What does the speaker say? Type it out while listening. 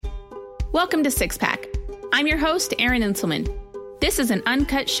Welcome to Six Pack. I'm your host, Erin Inselman. This is an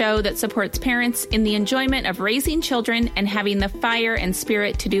uncut show that supports parents in the enjoyment of raising children and having the fire and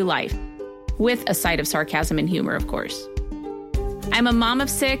spirit to do life, with a side of sarcasm and humor, of course. I'm a mom of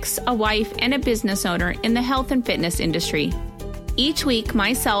six, a wife, and a business owner in the health and fitness industry. Each week,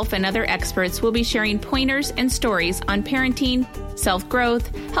 myself and other experts will be sharing pointers and stories on parenting,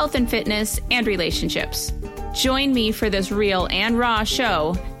 self-growth, health and fitness, and relationships. Join me for this real and raw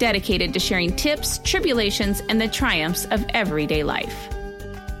show dedicated to sharing tips, tribulations, and the triumphs of everyday life.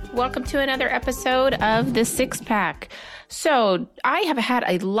 Welcome to another episode of The Six Pack. So I have had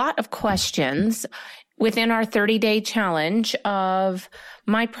a lot of questions within our 30-day challenge of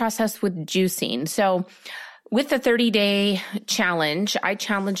my process with juicing. So with the 30-day challenge, I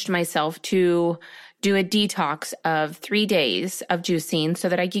challenged myself to do a detox of 3 days of juicing so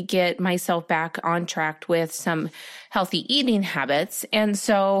that I could get myself back on track with some healthy eating habits. And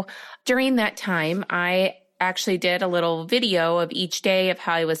so during that time, I actually did a little video of each day of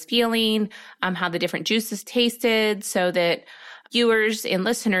how I was feeling, how the different juices tasted, so that viewers and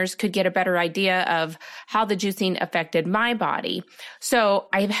listeners could get a better idea of how the juicing affected my body. So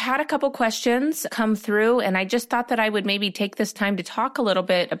I've had a couple questions come through, and I just thought that I would maybe take this time to talk a little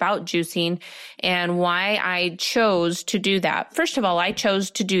bit about juicing and why I chose to do that. First of all, I chose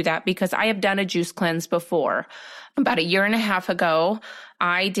to do that because I have done a juice cleanse before. About a year and a half ago,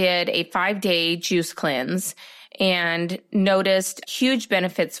 I did a 5-day juice cleanse and noticed huge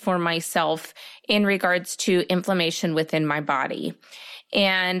benefits for myself in regards to inflammation within my body.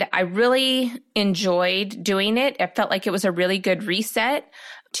 And I really enjoyed doing it. I felt like it was a really good reset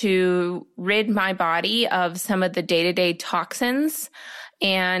to rid my body of some of the day-to-day toxins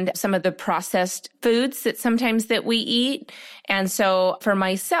and some of the processed foods that sometimes that we eat. And so for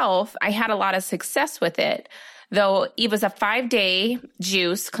myself, I had a lot of success with it. Though it was a 5-day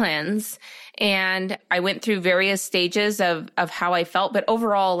juice cleanse, and I went through various stages of how I felt, but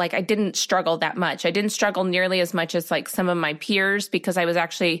overall, like, I didn't struggle that much. I didn't struggle nearly as much as like some of my peers, because I was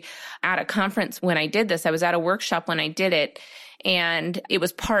actually at a conference when I did this. I was at a workshop when I did it, and it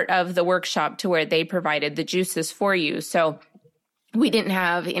was part of the workshop to where they provided the juices for you. So we didn't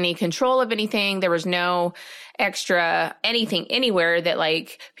have any control of anything. There was no extra anything anywhere that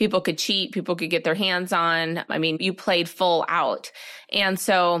like people could cheat, people could get their hands on. I mean, you played full out. And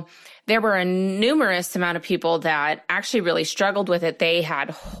so there were a numerous amount of people that actually really struggled with it. They had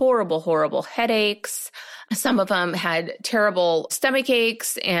horrible headaches. Some of them had terrible stomach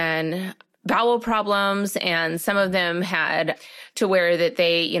aches and bowel problems, and some of them had to where that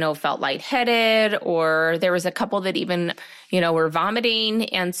they, felt lightheaded, or there was a couple that even, were vomiting.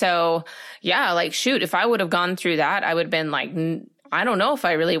 And so, yeah, like, shoot, if I would have gone through that, I would have been like, I don't know if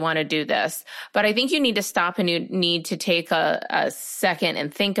I really want to do this. But I think you need to stop and you need to take a second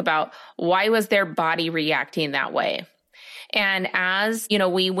and think about, why was their body reacting that way? And as,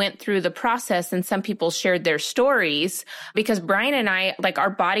 we went through the process and some people shared their stories, because Brian and I, like, our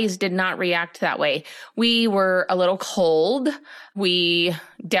bodies did not react that way. We were a little cold. We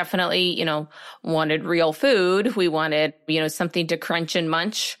definitely, wanted real food. We wanted, something to crunch and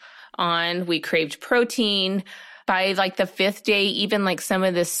munch on. We craved protein. By like the 5th day, even like some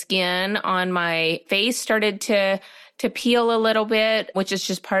of the skin on my face started to peel a little bit, which is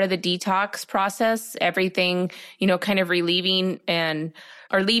just part of the detox process. Everything, kind of relieving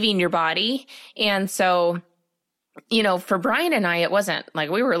or leaving your body. And so, for Brian and I, it wasn't like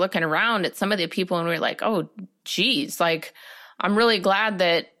we were looking around at some of the people and we were like, oh, geez, like, I'm really glad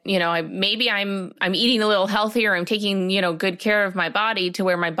that, maybe I'm eating a little healthier. I'm taking, good care of my body to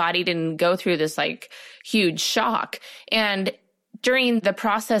where my body didn't go through this like huge shock. And during the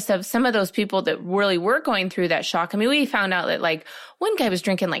process of some of those people that really were going through that shock, I mean, we found out that like one guy was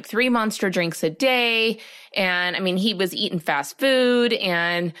drinking like 3 Monster drinks a day. And I mean, he was eating fast food.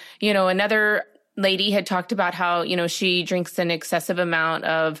 And, another lady had talked about how, she drinks an excessive amount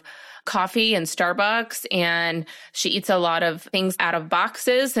of coffee and Starbucks, and she eats a lot of things out of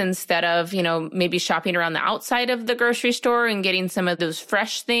boxes instead of, maybe shopping around the outside of the grocery store and getting some of those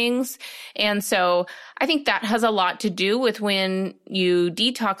fresh things. And so I think that has a lot to do with when you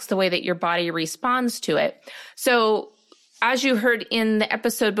detox, the way that your body responds to it. So as you heard in the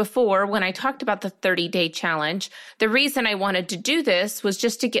episode before, when I talked about the 30-day challenge, the reason I wanted to do this was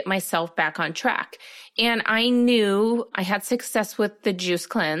just to get myself back on track. And I knew I had success with the juice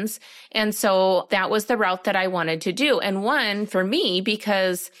cleanse. And so that was the route that I wanted to do. And one, for me,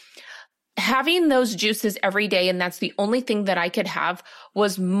 because having those juices every day, and that's the only thing that I could have,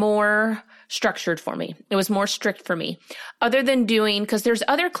 was more structured for me. It was more strict for me. Other than doing, because there's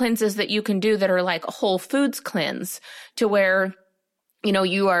other cleanses that you can do that are like a whole foods cleanse, to where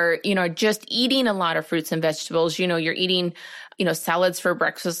you are, just eating a lot of fruits and vegetables. You're eating, salads for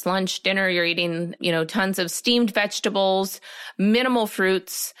breakfast, lunch, dinner. You're eating, tons of steamed vegetables, minimal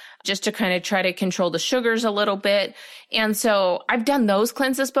fruits, just to kind of try to control the sugars a little bit. And so I've done those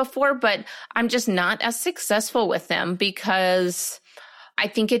cleanses before, but I'm just not as successful with them because I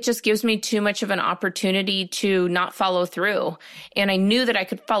think it just gives me too much of an opportunity to not follow through. And I knew that I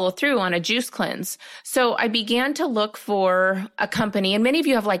could follow through on a juice cleanse. So I began to look for a company, and many of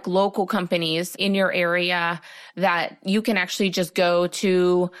you have like local companies in your area that you can actually just go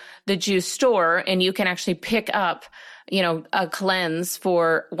to the juice store and you can actually pick up a cleanse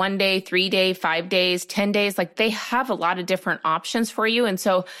for 1 day, 3 day, 5 days, 10 days. Like they have a lot of different options for you. And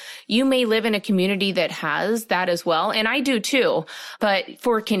so you may live in a community that has that as well. And I do too. But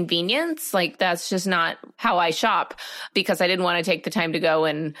for convenience, like that's just not how I shop because I didn't want to take the time to go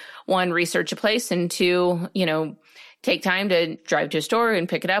and one, research a place and two, take time to drive to a store and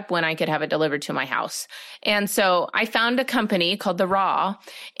pick it up when I could have it delivered to my house. And so I found a company called The Raw,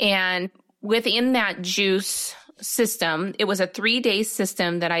 and within that juice system, it was a 3-day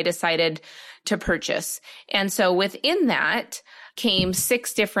system that I decided to purchase. And so within that came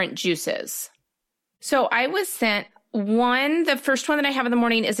 6 different juices. So I was sent the first one that I have in the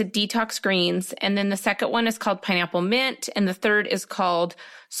morning is a detox greens. And then the second one is called pineapple mint. And the third is called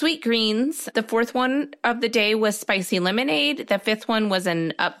sweet greens. The fourth one of the day was spicy lemonade. The fifth one was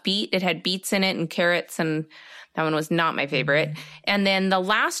an upbeat. It had beets in it and carrots, and that one was not my favorite. And then the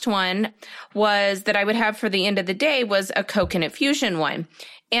last one was that I would have for the end of the day was a coconut fusion one.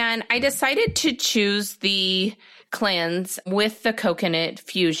 And I decided to choose the cleanse with the coconut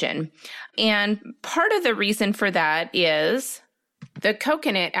fusion. And part of the reason for that is the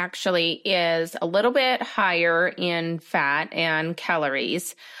coconut actually is a little bit higher in fat and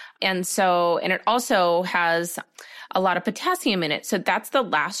calories. And it also has a lot of potassium in it. So that's the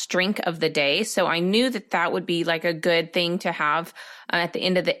last drink of the day. So I knew that would be like a good thing to have at the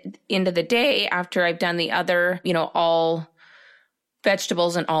end of the day after I've done the other, all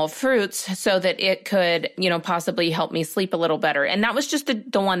vegetables and all fruits, so that it could, possibly help me sleep a little better. And that was just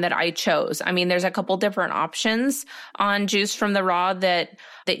the one that I chose. I mean, there's a couple different options on juice from The Raw that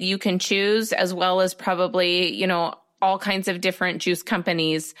you can choose, as well as probably, all kinds of different juice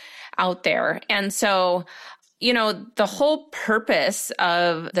companies out there. And so the whole purpose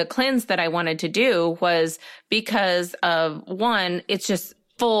of the cleanse that I wanted to do was because of one, it's just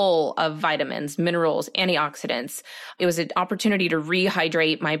full of vitamins, minerals, antioxidants. It was an opportunity to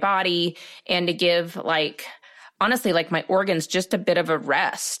rehydrate my body and to give honestly, my organs just a bit of a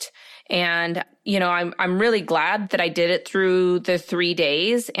rest. And, I'm really glad that I did it through the 3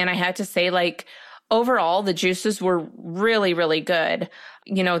 days. And I had to say, overall, the juices were really, really good.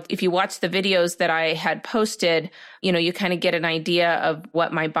 If you watch the videos that I had posted, you kind of get an idea of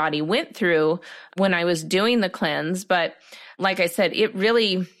what my body went through when I was doing the cleanse. But like I said, it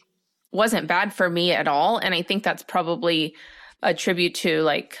really wasn't bad for me at all. And I think that's probably a tribute to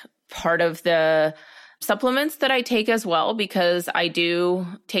part of the supplements that I take as well, because I do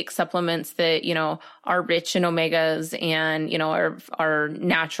take supplements that, are rich in omegas and, are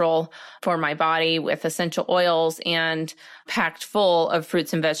natural for my body with essential oils and packed full of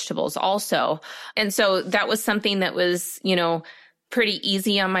fruits and vegetables also. And so that was something that was, pretty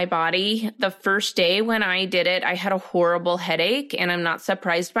easy on my body. The first day when I did it, I had a horrible headache, and I'm not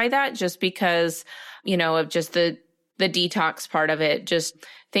surprised by that just because, of just the detox part of it, just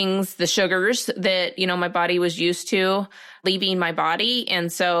the sugars that, my body was used to leaving my body.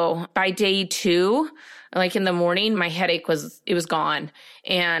 And so by day 2, in the morning, my headache was gone.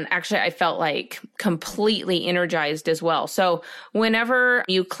 And actually I felt completely energized as well. So whenever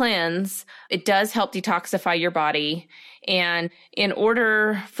you cleanse, it does help detoxify your body. And in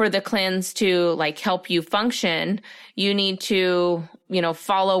order for the cleanse to help you function, you need to,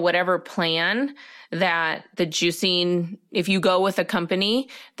 follow whatever plan that the juicing, if you go with a company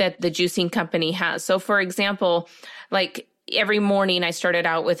that the juicing company has. So for example, every morning I started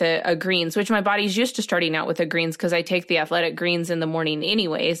out with a greens, which my body's used to starting out with a greens because I take the athletic greens in the morning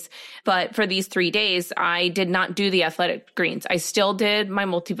anyways. But for these 3 days, I did not do the athletic greens. I still did my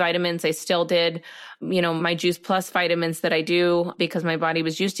multivitamins. I still did, my Juice Plus vitamins that I do because my body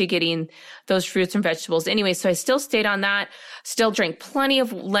was used to getting those fruits and vegetables anyway. So I still stayed on that, still drank plenty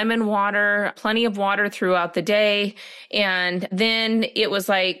of lemon water, plenty of water throughout the day. And then it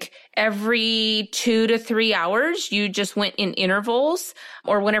was every 2 to 3 hours, you just went in intervals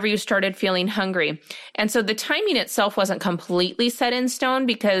or whenever you started feeling hungry. And so the timing itself wasn't completely set in stone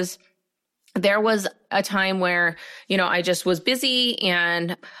because there was a time where, I just was busy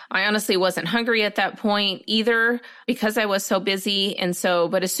and I honestly wasn't hungry at that point either because I was so busy. And so,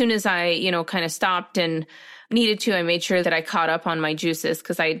 but as soon as I, kind of stopped and needed to, I made sure that I caught up on my juices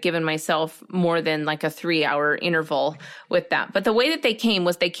because I had given myself more than like a 3-hour interval with that. But the way that they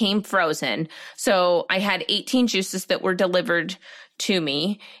came frozen. So I had 18 juices that were delivered to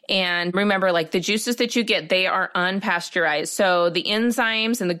me. And remember, like the juices that you get, they are unpasteurized. So the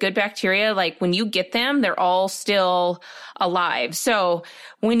enzymes and the good bacteria, like when you get them, they're all still alive. So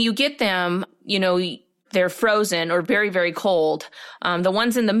when you get them, they're frozen or very, very cold. The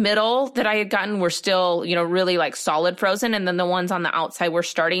ones in the middle that I had gotten were still, really like solid frozen. And then the ones on the outside were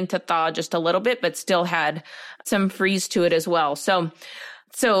starting to thaw just a little bit, but still had some freeze to it as well. So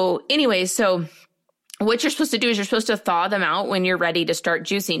what you're supposed to do is you're supposed to thaw them out when you're ready to start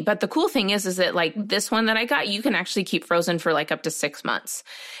juicing. But the cool thing is that like this one that I got, you can actually keep frozen for like up to 6 months.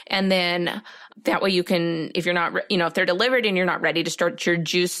 And then that way you can, if you're not, if they're delivered and you're not ready to start your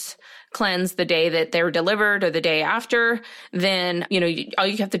juice cleanse the day that they were delivered or the day after, then, all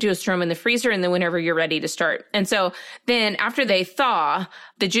you have to do is throw them in the freezer and then whenever you're ready to start. And so then after they thaw,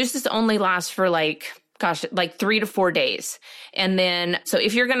 the juices only last for like 3 to 4 days. And then, so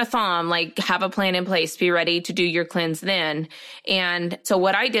if you're going to thaw them, like have a plan in place, be ready to do your cleanse then. And so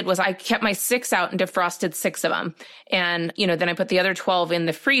what I did was I kept my 6 out and defrosted 6 of them. And, then I put the other 12 in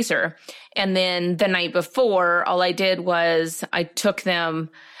the freezer. And then the night before, all I did was I took them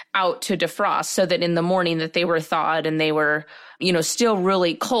out to defrost so that in the morning that they were thawed and they were, still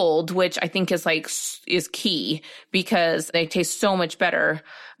really cold, which I think is key because they taste so much better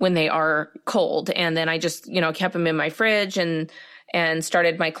when they are cold. And then I just, kept them in my fridge and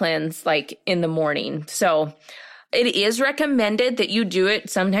started my cleanse like in the morning. So it is recommended that you do it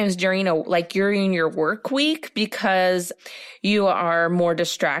sometimes during your work week because you are more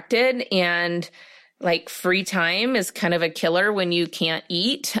distracted and like free time is kind of a killer when you can't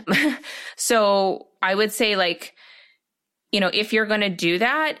eat. So I would say if you're going to do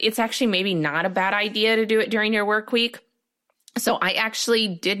that, it's actually maybe not a bad idea to do it during your work week. So I actually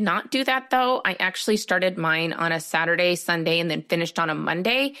did not do that though. I actually started mine on a Saturday, Sunday, and then finished on a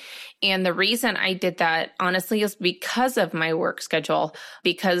Monday. And the reason I did that honestly is because of my work schedule,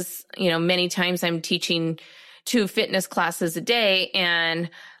 because, many times I'm teaching 2 fitness classes a day and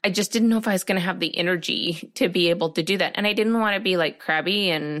I just didn't know if I was going to have the energy to be able to do that. And I didn't want to be like crabby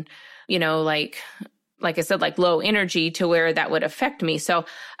and, like I said, like low energy to where that would affect me. So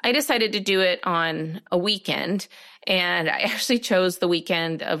I decided to do it on a weekend. And I actually chose the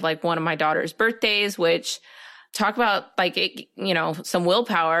weekend of like one of my daughter's birthdays, which talk about some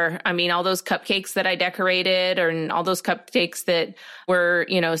willpower. I mean, all those cupcakes that I decorated and all those cupcakes that were,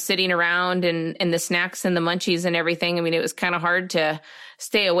 sitting around and the snacks and the munchies and everything. I mean, it was kind of hard to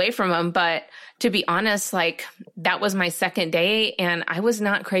stay away from them. But to be honest, that was my second day and I was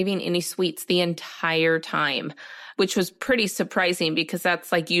not craving any sweets the entire time, which was pretty surprising because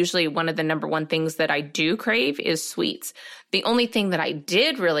that's usually one of the number one things that I do crave is sweets. The only thing that I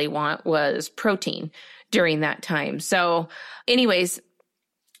did really want was protein during that time. So anyways,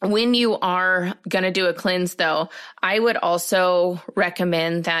 when you are going to do a cleanse though, I would also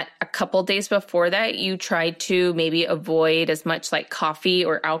recommend that a couple days before that, you try to maybe avoid as much coffee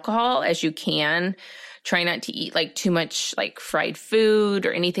or alcohol as you can. Try not to eat too much fried food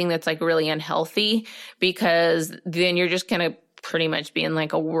or anything that's really unhealthy because then you're just going to pretty much be in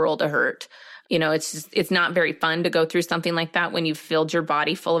a world of hurt. It's not very fun to go through something like that when you've filled your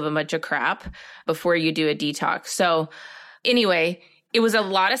body full of a bunch of crap before you do a detox. So anyway, it was a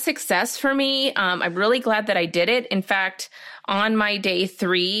lot of success for me. I'm really glad that I did it. In fact, on my day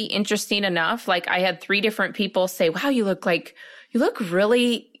 3, interesting enough, I had 3 different people say, wow, you look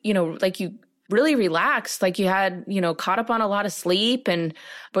really, you really relaxed, you had, caught up on a lot of sleep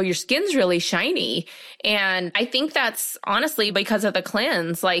but your skin's really shiny. And I think that's honestly because of the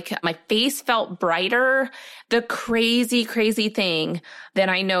cleanse. My face felt brighter. The crazy, crazy thing that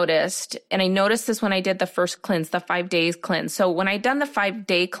I noticed, and I noticed this when I did the first cleanse, the 5 days cleanse. So when I done the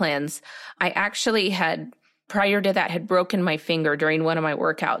 5-day cleanse, I actually prior to that, had broken my finger during one of my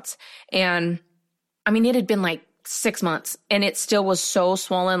workouts. And I mean, it had been 6 months and it still was so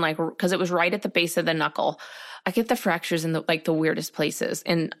swollen, because it was right at the base of the knuckle. I get the fractures in the weirdest places.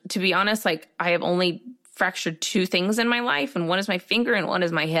 And to be honest, I have only fractured 2 things in my life, and one is my finger and one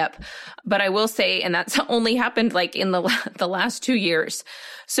is my hip. But I will say, and that's only happened in the last 2 years.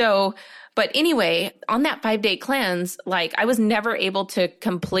 So But anyway, on that 5-day cleanse, like I was never able to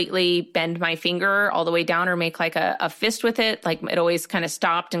completely bend my finger all the way down or make like a fist with it. Like it always kind of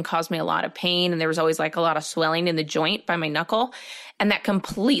stopped and caused me a lot of pain. And there was always like a lot of swelling in the joint by my knuckle. And that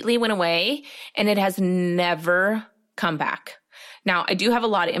completely went away and it has never come back. Now, I do have a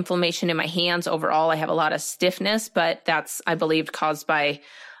lot of inflammation in my hands overall. I have a lot of stiffness, but that's, I believe, caused by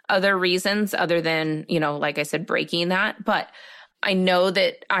other reasons other than, like I said, breaking that. But I know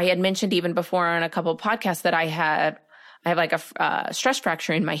that I had mentioned even before on a couple of podcasts that I have like a stress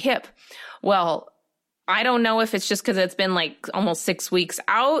fracture in my hip. Well, I don't know if it's just because it's been like almost 6 weeks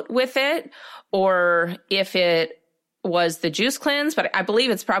out with it or if it was the juice cleanse, but I believe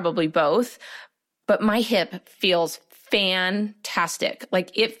it's probably both. But my hip feels fantastic.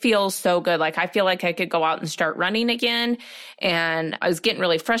 Like it feels so good. Like I feel like I could go out and start running again. And I was getting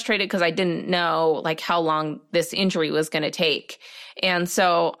really frustrated because I didn't know like how long this injury was going to take. And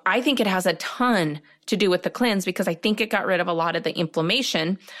so I think it has a ton to do with the cleanse because I think it got rid of a lot of the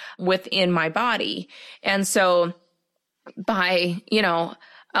inflammation within my body. And so by,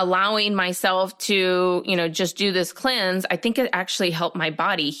 allowing myself to, just do this cleanse, I think it actually helped my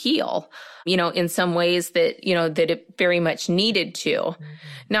body heal, in some ways that, that it very much needed to. Mm-hmm.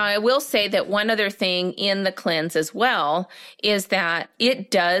 Now, I will say that one other thing in the cleanse as well is that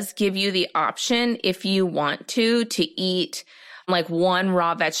it does give you the option, if you want to eat like one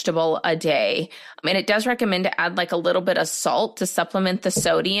raw vegetable a day. And it does recommend to add like a little bit of salt to supplement the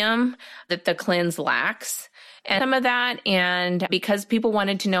sodium that the cleanse lacks. And some of that, and because people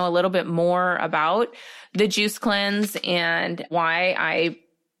wanted to know a little bit more about the juice cleanse and why I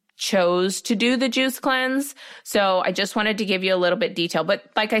chose to do the juice cleanse. So I just wanted to give you a little bit detail. But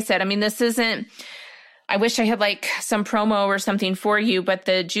like I said, this isn't, I wish I had like some promo or something for you, but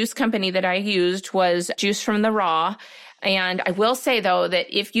the juice company that I used was Juice from the Raw. And I will say though, that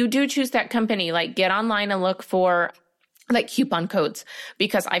if you do choose that company, like get online and look for like coupon codes,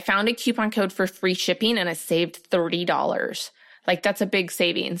 because I found a coupon code for free shipping and I saved $30. Like that's a big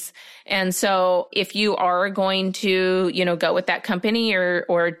savings. And so if you are going to, go with that company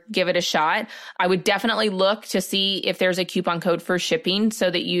or give it a shot, I would definitely look to see if there's a coupon code for shipping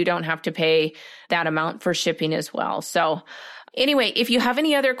so that you don't have to pay that amount for shipping as well. So anyway, if you have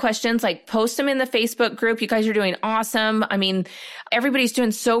any other questions, like post them in the Facebook group. You guys are doing awesome. Everybody's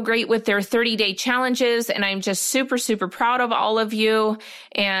doing so great with their 30-day challenges. And I'm just super, super proud of all of you.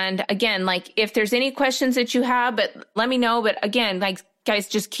 And again, like if there's any questions that you have, but let me know. But again, like guys,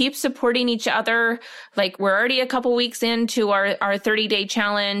 just keep supporting each other. Like we're already a couple weeks into our 30-day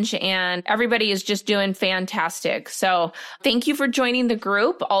challenge and everybody is just doing fantastic. So thank you for joining the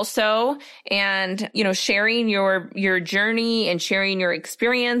group also and, sharing your journey and sharing your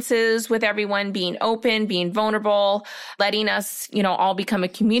experiences with everyone, being open, being vulnerable, letting us, all become a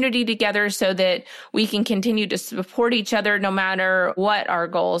community together so that we can continue to support each other no matter what our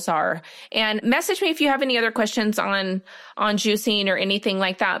goals are. And message me if you have any other questions on juicing or anything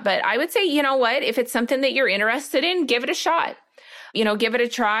like that. But I would say, if it's something that you're interested in, give it a shot, give it a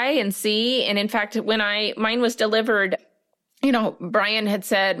try and see. And in fact, when mine was delivered, Brian had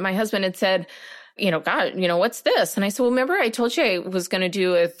said, my husband had said, God, what's this? And I said, well, remember I told you I was going to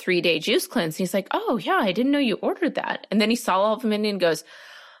do a 3-day juice cleanse. And he's like, oh yeah, I didn't know you ordered that. And then he saw all of them and goes,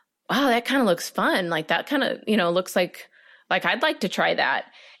 wow, that kind of looks fun. Like that kind of, looks like I'd like to try that.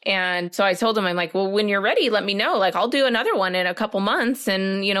 And so I told him, I'm like, well, when you're ready, let me know. Like I'll do another one in a couple months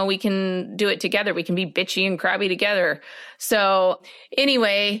and, we can do it together. We can be bitchy and crabby together. So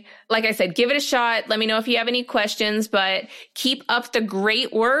anyway, like I said, give it a shot. Let me know if you have any questions, but keep up the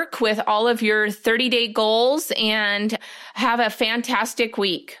great work with all of your 30-day goals and have a fantastic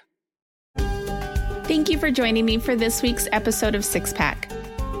week. Thank you for joining me for this week's episode of Six Pack.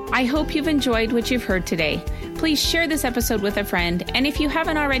 I hope you've enjoyed what you've heard today. Please share this episode with a friend, and if you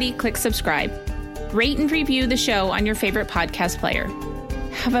haven't already, click subscribe. Rate and review the show on your favorite podcast player.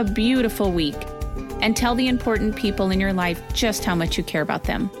 Have a beautiful week, and tell the important people in your life just how much you care about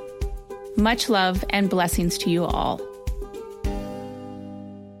them. Much love and blessings to you all.